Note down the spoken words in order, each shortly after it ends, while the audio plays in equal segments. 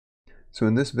So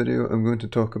in this video I'm going to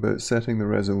talk about setting the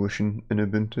resolution in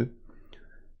Ubuntu.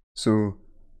 So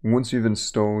once you've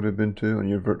installed Ubuntu on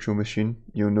your virtual machine,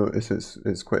 you'll notice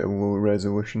it's quite a low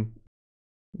resolution.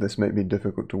 This might be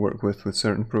difficult to work with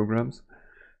certain programs.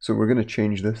 So we're going to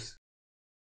change this.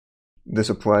 This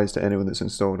applies to anyone that's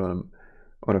installed on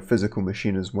a physical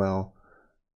machine as well.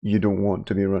 You don't want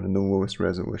to be running the lowest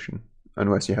resolution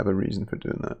unless you have a reason for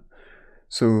doing that.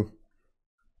 So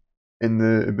in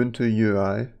the Ubuntu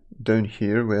UI, down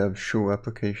here we have Show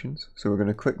Applications. So we're going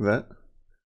to click that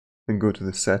and go to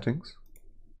the settings.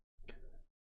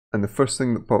 And the first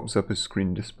thing that pops up is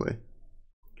Screen Display.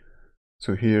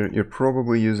 So here you're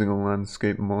probably using a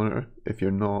landscape monitor. If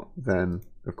you're not, then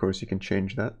of course you can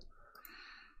change that.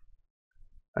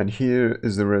 And here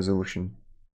is the resolution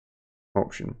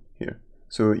option here.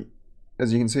 So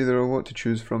as you can see, there are a lot to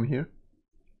choose from here.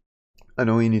 And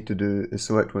all you need to do is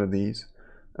select one of these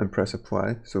and press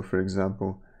apply. So for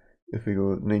example, if we go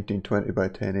 1920 by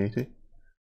 1080,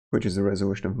 which is the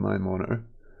resolution of my monitor,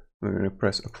 we're going to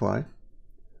press apply.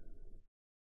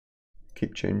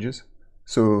 Keep changes.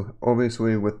 So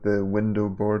obviously with the window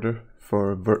border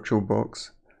for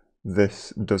Virtualbox,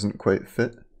 this doesn't quite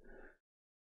fit.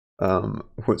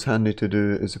 What's handy to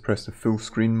do is to press the full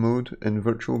screen mode in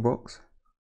Virtualbox.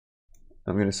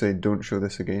 I'm going to say don't show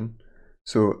this again.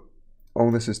 So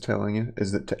all this is telling you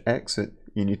is that to exit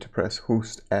you need to press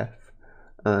host F,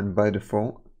 and by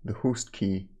default the host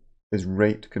key is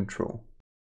right control.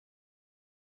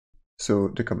 So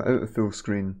to come out of full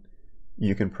screen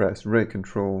you can press right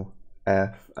control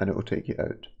F and it will take you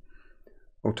out.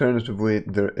 Alternatively,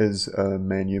 there is a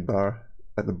menu bar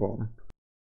at the bottom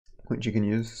which you can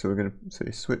use. So we're going to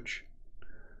say switch,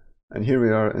 and here we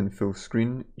are in full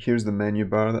screen. Here's the menu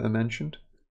bar that I mentioned.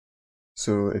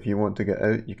 So if you want to get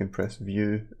out, you can press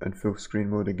view and full screen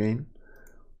mode again,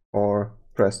 or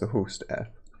press the host F.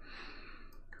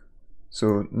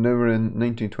 So now we're in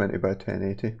 1920 by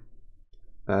 1080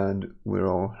 and we're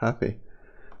all happy.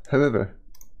 However,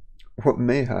 what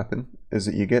may happen is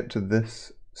that you get to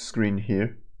this screen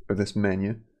here, or this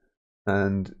menu,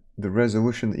 and the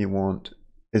resolution that you want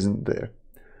isn't there.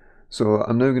 So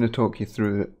I'm now going to talk you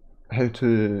through how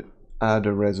to add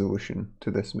a resolution to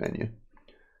this menu.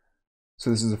 So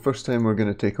this is the first time we're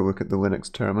going to take a look at the Linux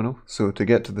terminal. So to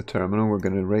get to the terminal, we're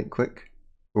going to right click,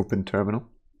 open terminal.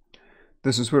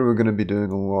 This is where we're going to be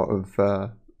doing a lot of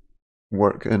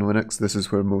work in Linux. This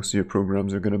is where most of your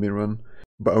programs are going to be run.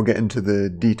 But I'll get into the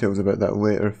details about that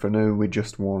later. For now, we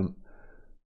just want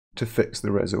to fix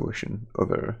the resolution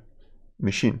of our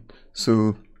machine.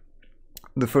 So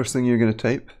the first thing you're going to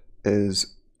type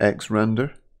is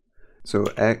xrandr. So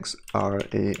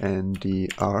xrandr.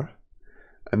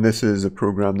 And this is a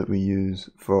program that we use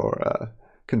for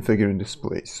configuring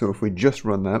displays. So if we just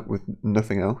run that with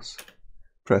nothing else,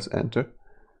 press enter,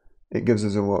 it gives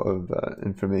us a lot of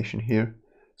information here.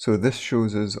 So this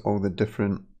shows us all the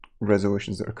different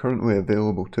resolutions that are currently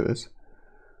available to us.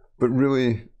 But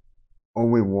really, all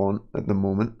we want at the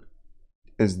moment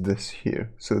is this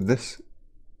here. So this,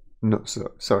 not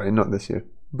this here,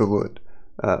 below it,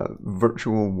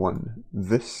 Virtual 1.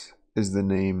 This is the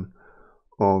name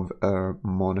of our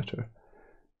monitor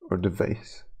or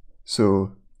device.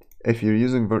 So if you're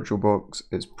using Virtualbox,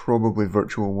 it's probably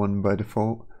Virtual 1 by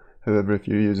default. However, if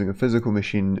you're using a physical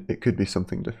machine, it could be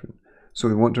something different. So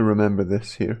we want to remember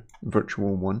this here,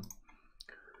 Virtual 1.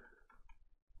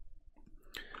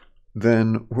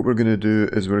 Then what we're going to do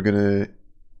is we're going to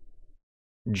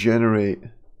generate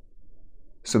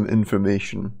some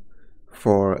information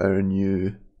for our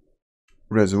new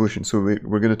resolution. So we're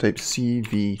going to type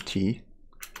CVT,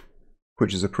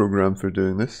 which is a program for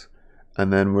doing this,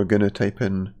 and then we're going to type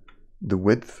in the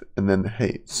width and then the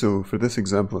height. So for this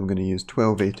example, I'm going to use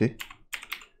 1280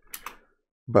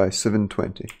 by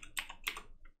 720.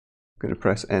 I'm going to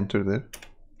press enter there,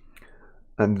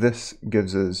 and this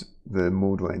gives us the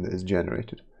modeline that is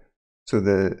generated. So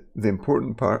the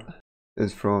important part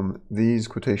is from these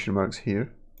quotation marks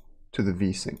here to the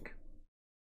vsync,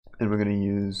 and we're going to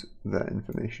use that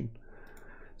information.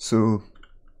 So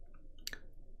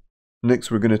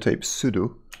next we're going to type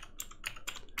sudo.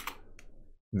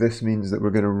 This means that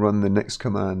we're going to run the next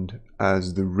command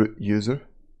as the root user.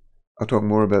 I'll talk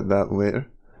more about that later,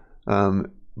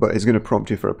 but it's going to prompt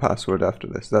you for a password after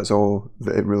this. That's all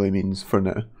that it really means for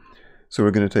now. So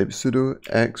we're going to type sudo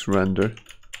xrandr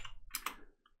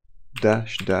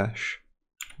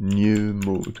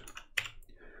 --newmode.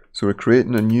 So we're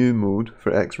creating a new mode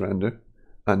for xrandr,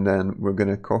 and then we're going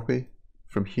to copy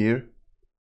from here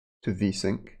to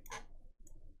vsync.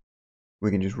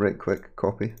 We can just right click,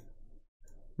 copy,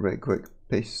 right click,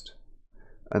 paste,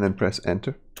 and then press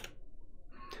enter.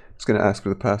 It's going to ask for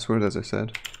the password, as I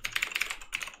said.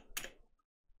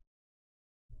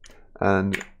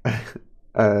 And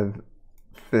I've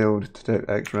failed to type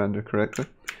xrandr correctly.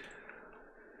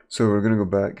 So we're going to go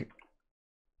back,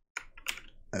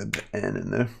 add the n in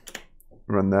there,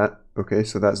 run that. Okay,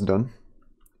 so that's done.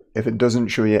 If it doesn't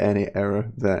show you any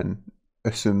error, then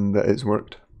assume that it's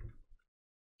worked.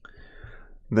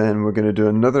 Then we're going to do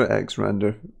another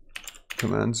xrandr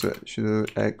command, so sudo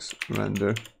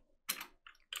xrandr,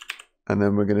 and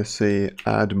then we're going to say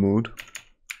addmode.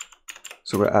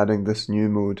 So we're adding this new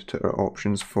mode to our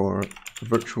options for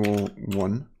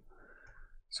virtual1.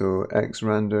 So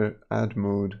xrandr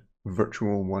addmode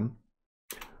virtual1,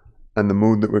 and the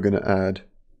mode that we're going to add,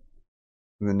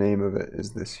 the name of it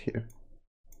is this here.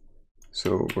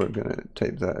 So we're going to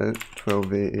type that out,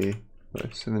 1280 by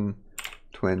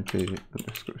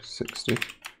 720_60.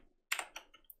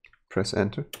 Press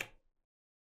enter.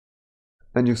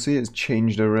 And you'll see it's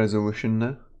changed our resolution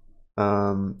now.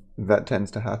 That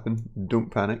tends to happen. Don't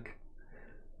panic.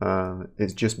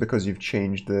 It's just because you've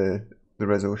changed the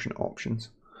resolution options.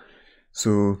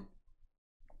 So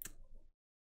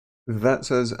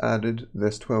that's us added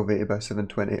this 1280 by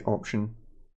 720 option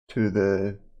to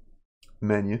the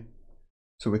menu.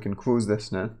 So we can close this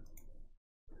now,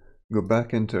 go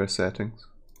back into our settings,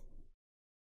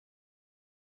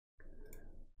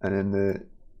 and in the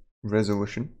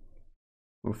resolution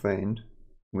we'll find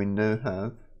we now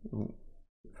have,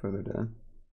 further down,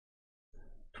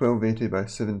 1280 by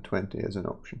 720 as an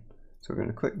option. So we're going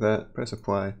to click that, press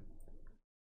apply,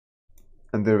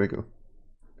 and there we go.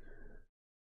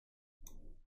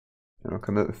 And I'll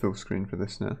come out of full screen for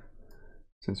this now,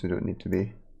 since we don't need to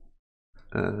be,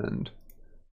 and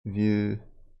view,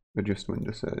 adjust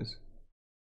window size.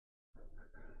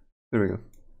 There we go.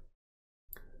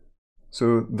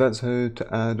 So that's how to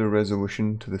add a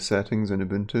resolution to the settings in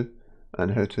Ubuntu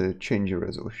and how to change your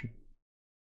resolution.